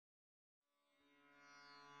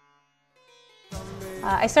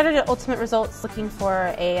I started at Ultimate Results looking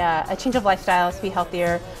for a change of lifestyle to be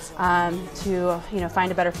healthier, to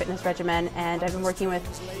find a better fitness regimen, and I've been working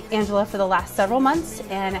with Angela for the last several months,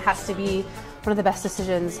 and it has to be one of the best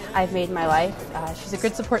decisions I've made in my life. She's a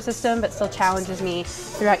good support system, but still challenges me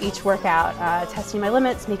throughout each workout, testing my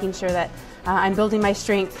limits, making sure that I'm building my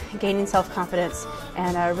strength, gaining self-confidence,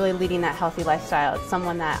 and really leading that healthy lifestyle. It's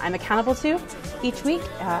someone that I'm accountable to each week,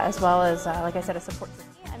 as well as, like I said, a support system.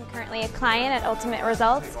 I'm currently a client at Ultimate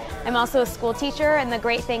Results. I'm also a school teacher, and the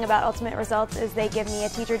great thing about Ultimate Results is they give me a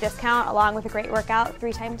teacher discount along with a great workout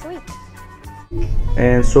 3 times a week.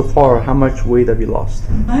 And so far, how much weight have you lost?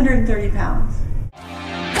 130 pounds.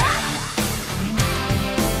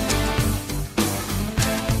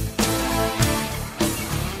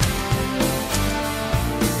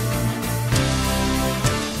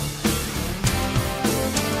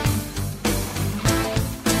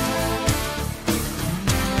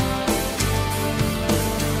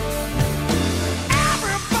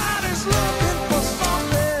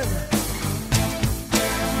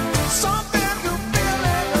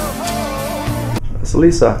 So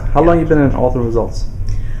Lisa, how long have you been in Ultimate Results?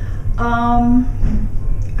 I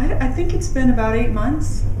think it's been about 8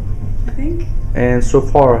 months, I think. And so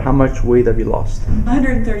far, how much weight have you lost?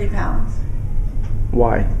 130 pounds.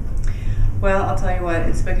 Why? Well, I'll tell you what,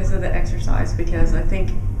 it's because of the exercise, because I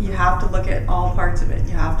think you have to look at all parts of it.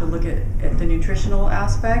 You have to look at the nutritional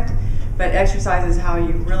aspect, but exercise is how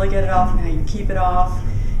you really get it off and how you keep it off.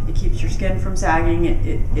 It keeps your skin from sagging.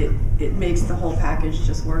 It makes the whole package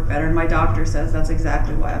just work better. And my doctor says that's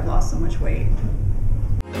exactly why I've lost so much weight.